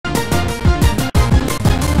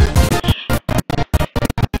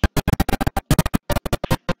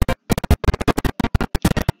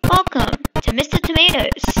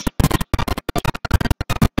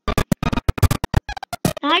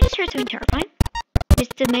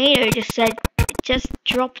Tomato just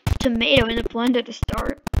dropped tomato in the blender to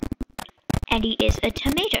start. And he is a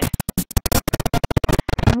tomato.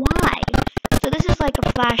 Why? So this is like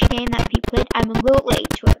a flash game that we played. I'm a little late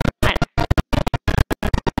to it.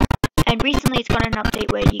 And recently it's got an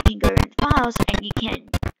update where you can go in files and you can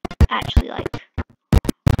actually like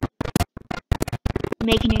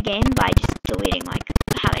make a new game by just deleting like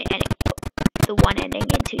having the one ending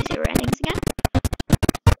into 0 endings again.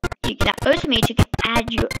 That also means you can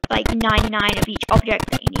add your like 99 of each object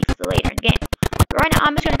that you need for the later in the game. But right now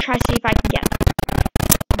I'm just gonna try to see if I can get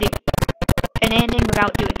an ending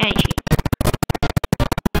without doing any cheating.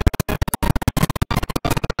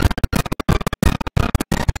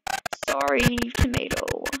 Sorry,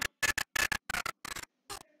 tomato.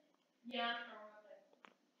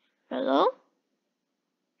 Hello?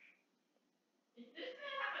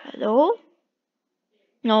 Hello?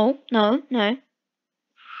 No.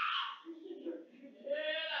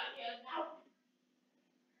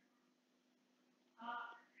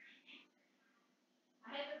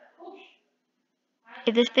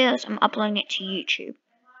 If this fails, I'm uploading it to YouTube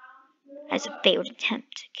as a failed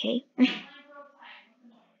attempt, okay?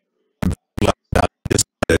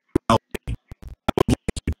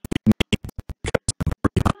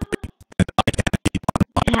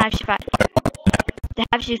 They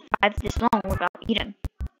have to survive this long without eating.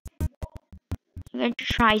 I'm gonna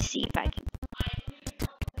try to see if I can.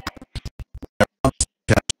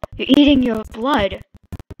 You're eating your blood.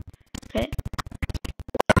 Okay.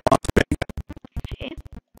 Okay.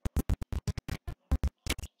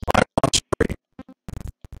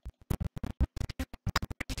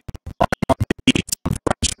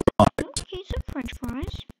 Okay, some French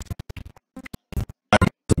fries.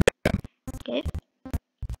 Okay.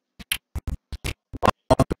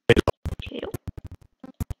 Potato.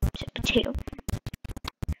 It's a potato.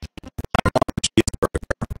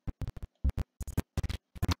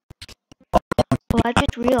 Well, I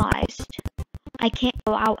just realized I can't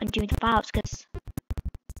go out and do the files because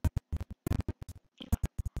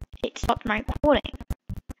it stopped my recording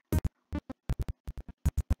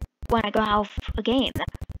when I go out of a game.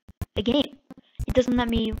 It doesn't let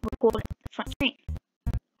me record the front screen.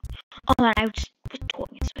 Oh man, I was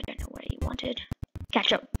talking, so I don't know what he wanted.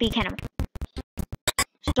 Catch up, be kind of.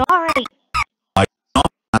 Sorry. I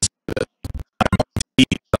not ask it. I want to eat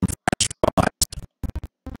some French fries.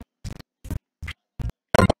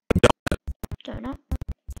 Donut?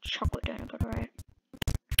 Chocolate donut, but alright.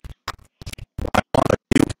 I want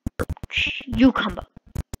a Cucumber.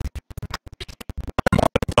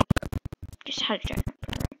 Just had a donut,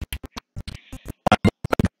 but alright.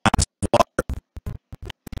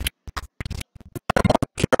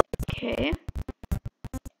 Okay.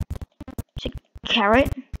 It's a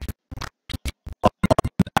carrot.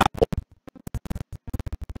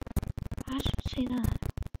 Why does it say that?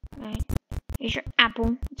 Right. Here's your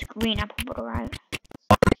apple. It's a green apple, but alright.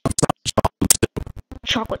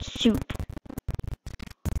 Chocolate soup.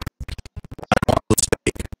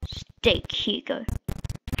 Steak. Here you go.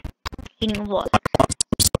 Eating a lot.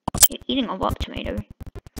 You're eating a lot, tomato.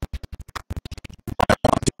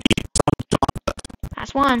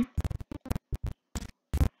 That's one.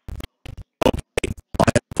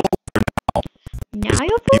 Now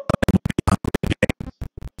you're full?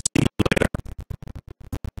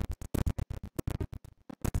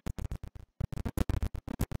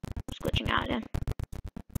 It's glitching out again.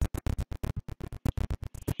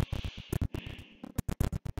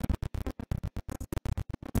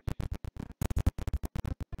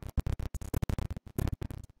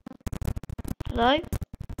 Hello?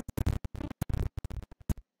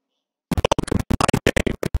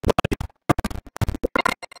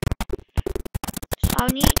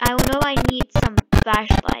 I will know I need some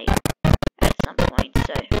flashlight at some point,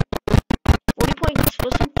 so 40 points for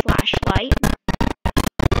some flashlight,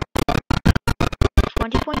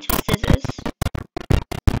 20 points for scissors,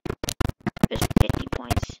 there's 50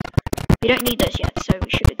 points. We don't need those yet, so we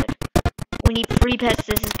should be good. We need 3 pairs of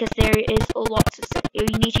scissors because there is lots of scissors. You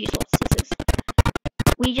need to use lots of scissors.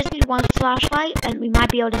 We just need 1 flashlight, and we might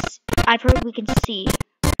be able to. I've heard we can see.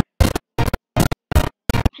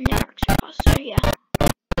 And then so yeah.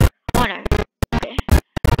 Oh no. Okay.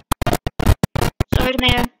 Sorry,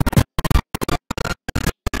 tomato.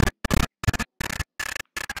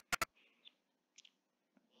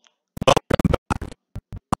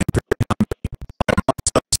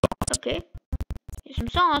 Okay. Here's some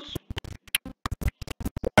sauce.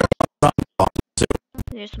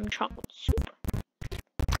 There's some chocolate soup.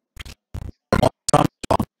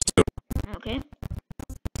 Okay.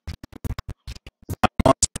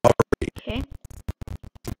 Okay.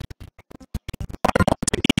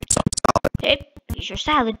 Here's your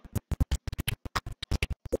salad.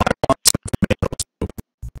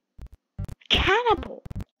 Cannibal!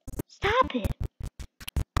 Stop it!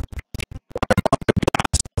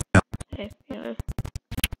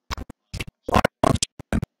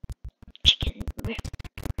 Chicken.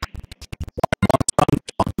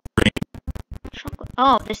 Chocolate.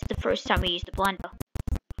 Oh, this is the first time we used the blender.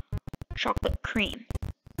 Chocolate cream.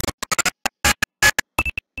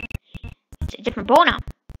 It's a different bowl now.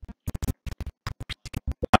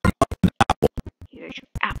 Here's your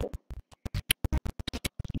apple.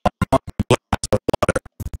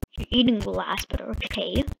 You're eating glass, but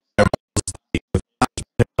okay. Okay,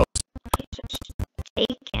 so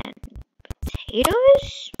steak and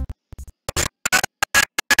potatoes?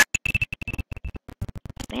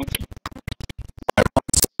 Fancy.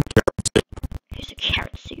 Here's a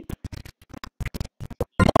carrot soup.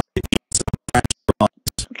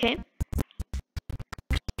 Okay.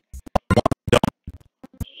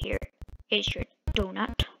 Here is your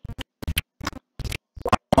donut.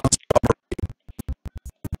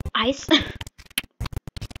 Ice.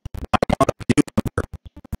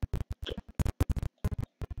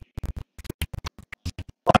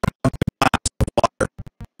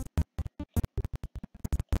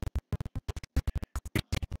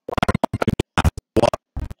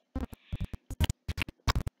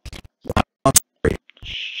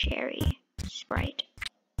 Cherry Sprite.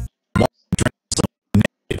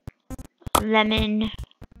 Lemon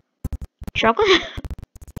chocolate.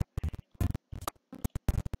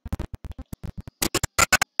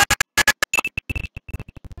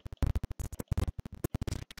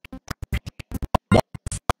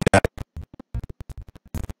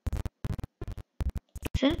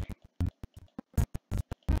 Is it?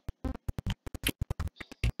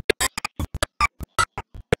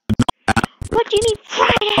 What do you mean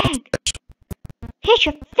fried egg? Here's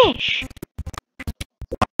your fish.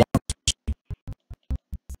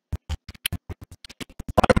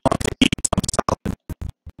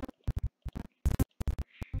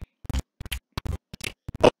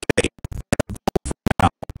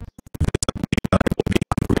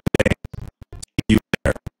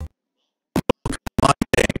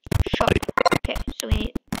 Sharp. Okay, so we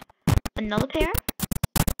need another pair.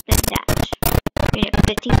 Then that. We need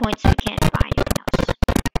 50 points so we can't buy anything else.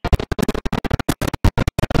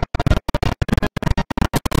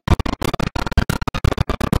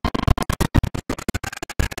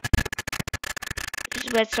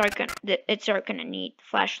 This is where it's gonna need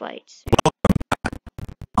flashlights.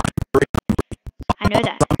 I know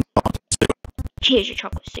that. Here's your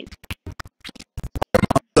chocolate soup.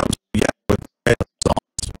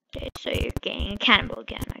 Okay, so you're getting a cannibal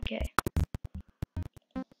again, okay.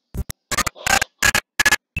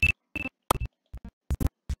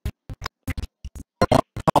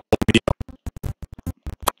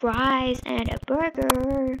 Fries and a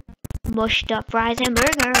burger. Mushed up fries and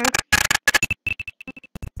burger.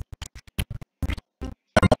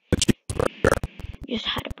 Just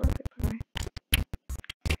had a burger.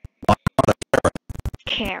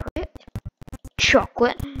 Carrot.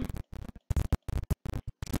 Chocolate.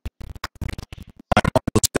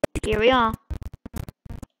 Here we are.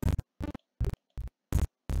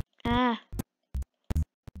 Ah.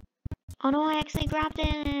 Oh no, I actually grabbed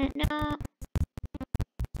it. No.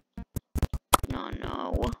 No,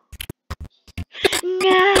 no.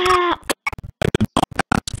 No!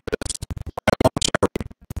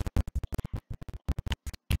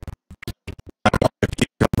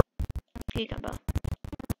 Cucumber.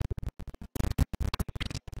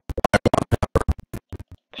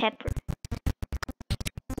 Pepper.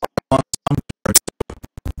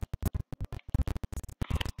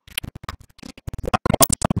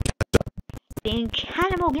 Being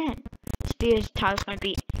cannibal again. Spears title's gonna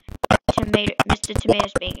be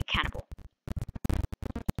MrTomatoS being a cannibal.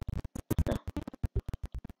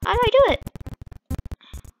 How do I do it?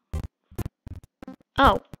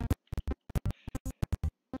 Oh.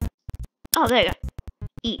 Oh, there you go.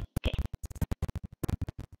 Eat. Okay.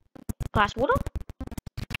 Glass water?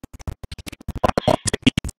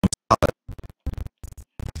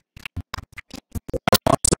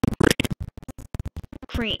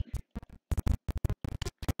 Cream.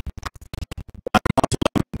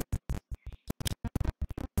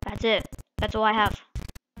 That's it. That's all I have.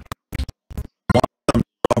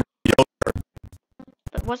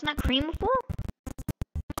 But wasn't that cream before?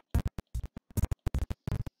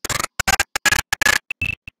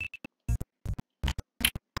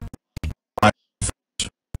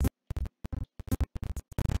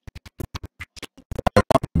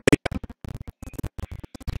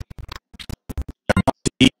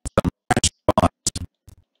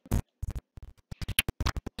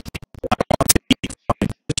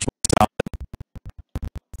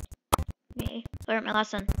 my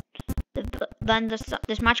lesson.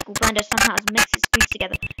 This magical blender somehow mixes foods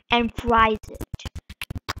together and fries it.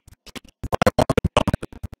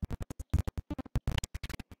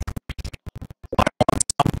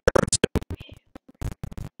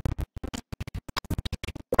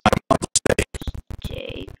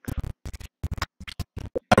 Steak.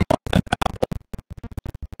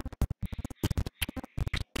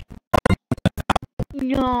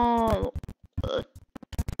 No.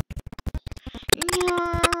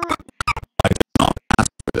 No. I did not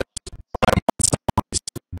ask for this. I want some ice.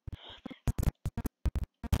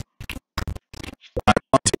 I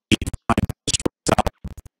want to eat my vegetables out.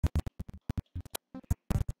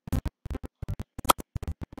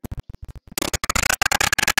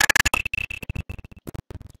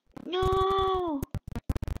 No.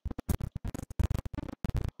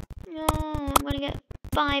 No. I'm gonna get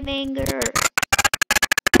 5 anger.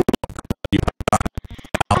 You have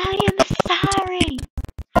I am sorry.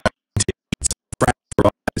 to eat some french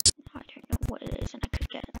fries. I don't know what it is, and I could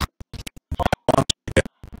get it. I want chicken.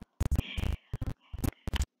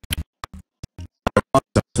 I want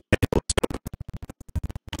some tomato soup.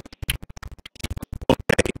 Okay,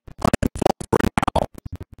 I am full for now.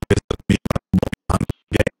 This has been a fun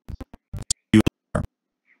game. See you later.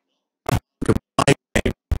 Goodbye,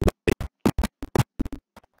 game.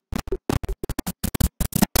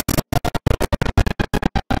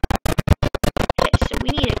 Okay, so we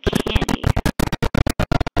need a candy.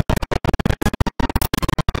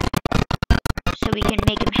 So we can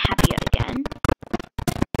make him happier again.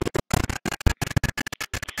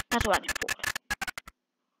 That's what I'm for.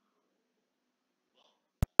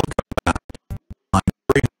 I'm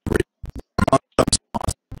very hungry. I want some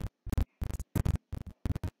sauce.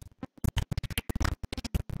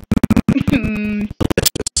 Delicious.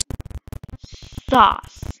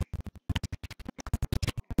 Sauce.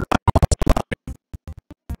 I want flapping.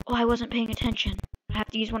 Oh, I wasn't paying attention. I have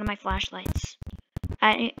to use one of my flashlights.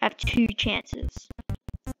 I have 2 chances.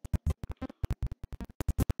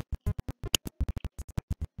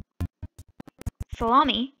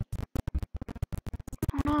 Salami?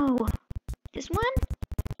 Oh no. This one?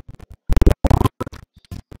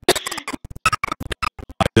 I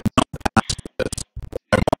did not ask for this.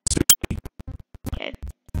 I want sushi. Okay.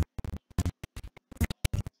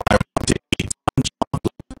 I want to eat some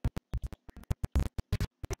chocolate.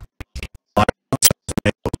 I want some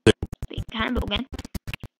tomato soup. Being cannibal again. I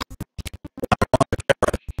want a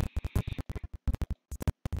carrot.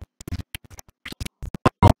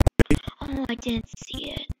 Oh, I didn't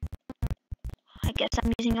see it. I guess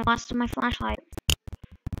I'm using the last of my flashlight.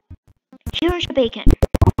 Here's your bacon. I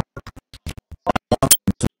want some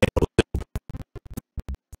tomato soup.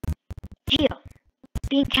 Here.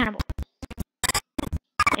 Being cannibal.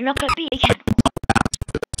 You're not gonna be a cannibal. Ask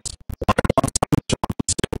for this. I want some chocolate soup.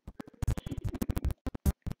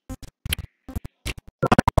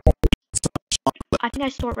 Some chocolate. I think I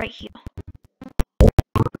saw it right here. I want the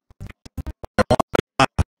glass.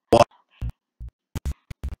 What?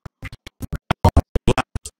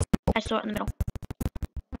 I saw it in the middle.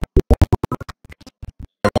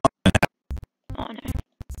 Oh no.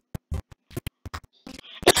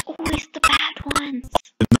 It's always the bad ones. I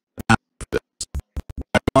did not ask for this.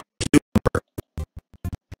 I want cucumber.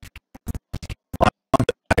 I want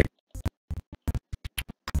the egg.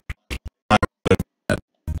 I want the bread.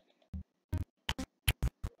 I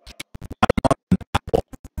want an apple.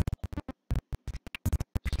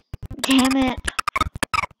 Damn it.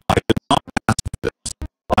 I did not ask for this. I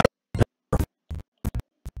want pepper.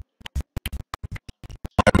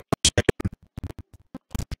 I want chicken.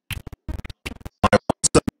 I want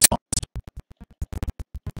some sauce. I want lemon.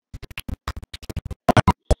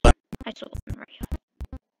 I saw one right here.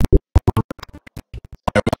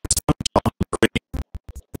 I want some chocolate cream.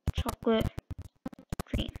 Chocolate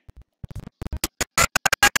cream. I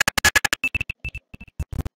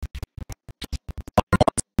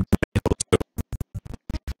want some tomato soup.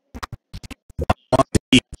 I want to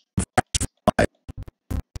eat some french fries.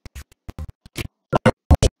 I want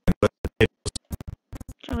chicken with potatoes.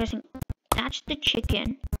 So listen, that's the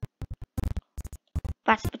chicken.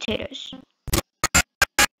 That's the potatoes.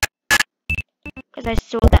 Because I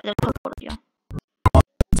saw that the cook earlier.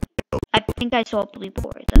 I think I saw a blue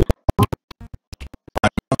board there. I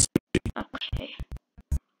want sushi. Okay. I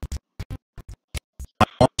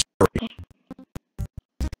want curry. Okay.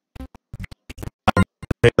 I want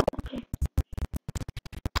potato. Okay.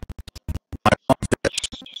 I want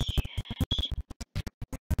fish.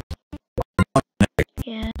 I want an egg.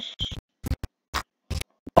 Yes.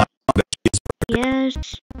 I want a cheeseburger. Yes.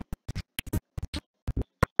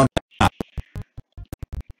 I want an apple.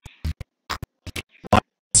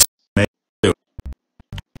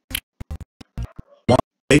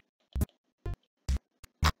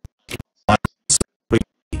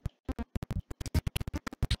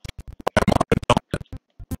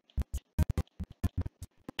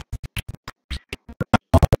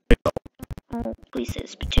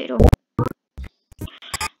 pieces, potato.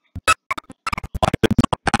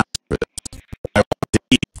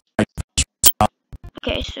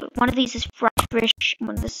 Okay, so one of these is fried fish, and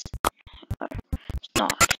one of this it's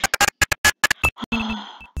not.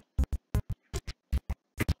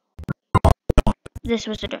 This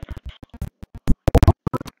was a donut.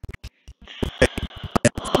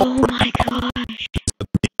 Oh my gosh.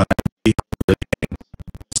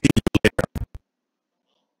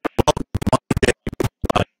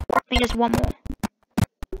 I think there's one more.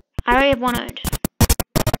 I already have one owned.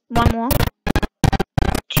 One more.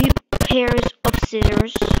 2 pairs of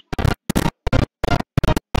scissors.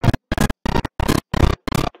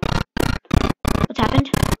 What's happened?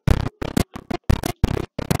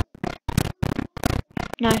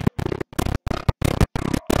 No.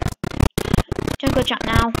 Don't go jump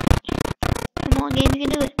now. Come on, game, you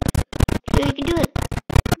can do it. Yeah, you can do it.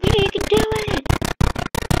 Yeah, you can do it.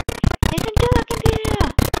 You can do it, computer.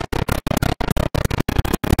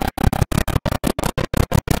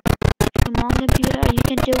 Come on, computer, you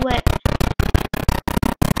can do it.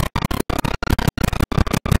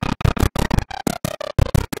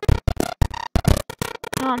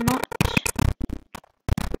 Oh, I'm not.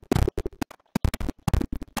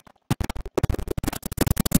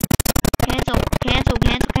 Cancel.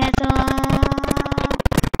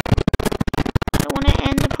 I don't want to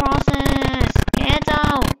end the process.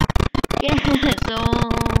 Cancel.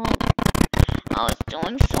 I was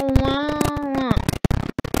doing so well.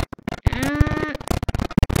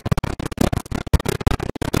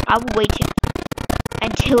 I will wait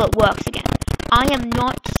until it works again. I am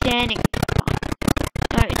not standing.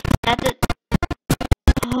 No, that's it.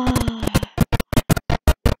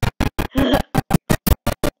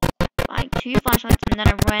 Like 2 flashlights and then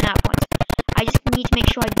I ran out of points. I just need to make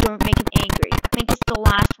sure I don't make him angry. Make this the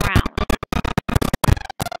last round.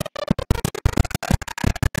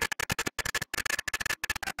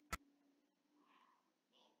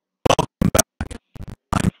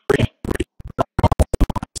 Okay.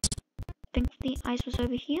 I think the ice was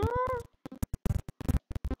over here.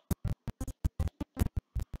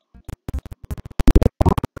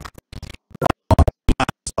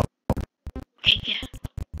 Okay, yeah.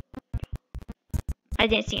 I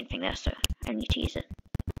didn't see anything there, so I need to use it.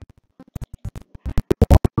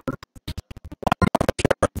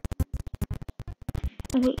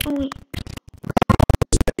 Oh wait.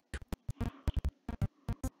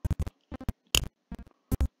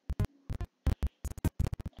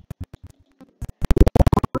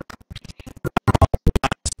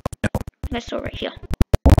 Let's go right here.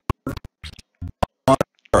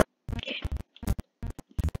 Okay.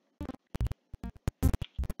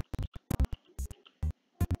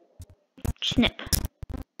 Snip.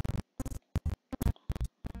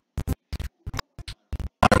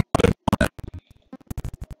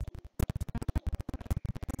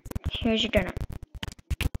 Here's your donut.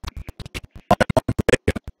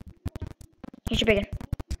 Here's your bacon.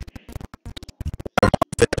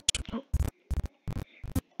 Oh.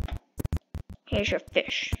 Here's your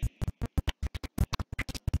fish.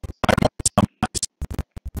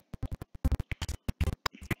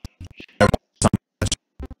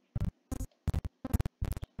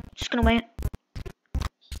 Just gonna wait.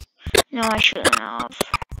 No, I shouldn't have.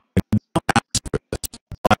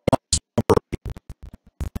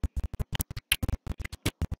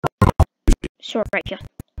 So right here.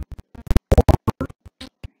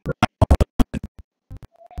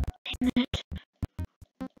 Damn it.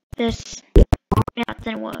 This. Yeah,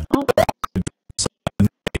 then what?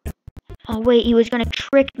 Oh wait, he was gonna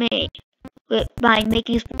trick me by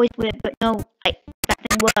making his voice weird, but no, that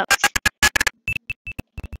thing works.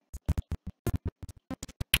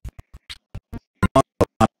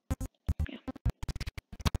 Yeah.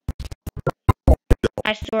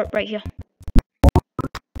 I saw it right here.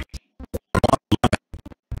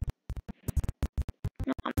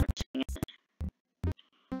 No, I'm not seeing it.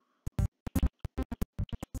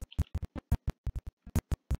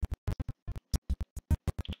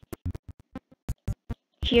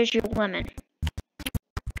 Here's your lemon.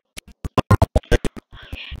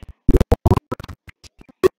 Okay.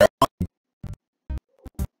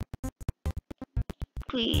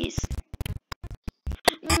 Please.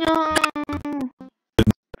 No.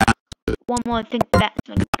 One more thing that's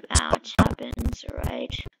when that happens,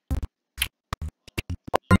 right?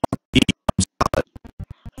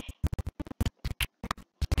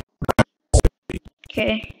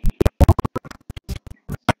 Okay.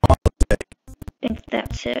 I think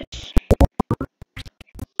that's it.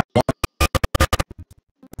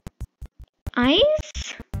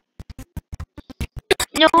 Ice?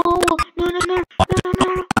 No! No.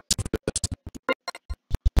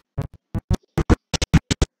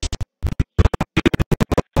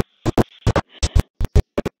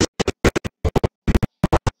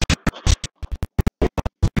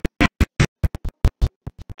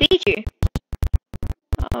 feed you.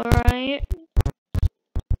 Alright.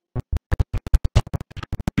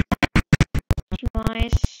 2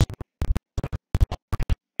 eyes.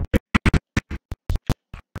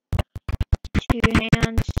 2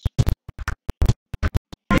 hands.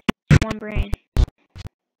 1 brain.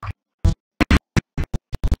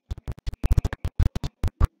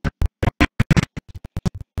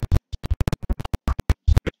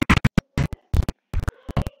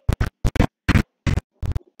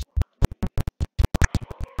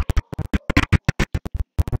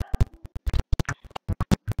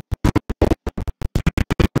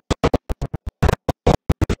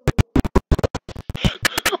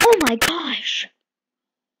 Oh my gosh!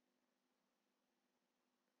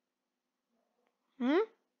 Huh?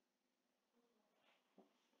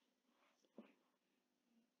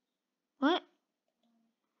 What?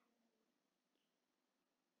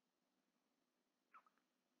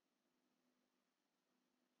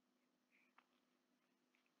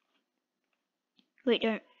 Wait,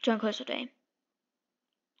 don't close the game.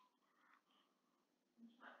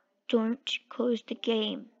 Don't close the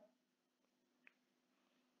game.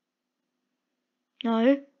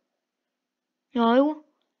 No. No.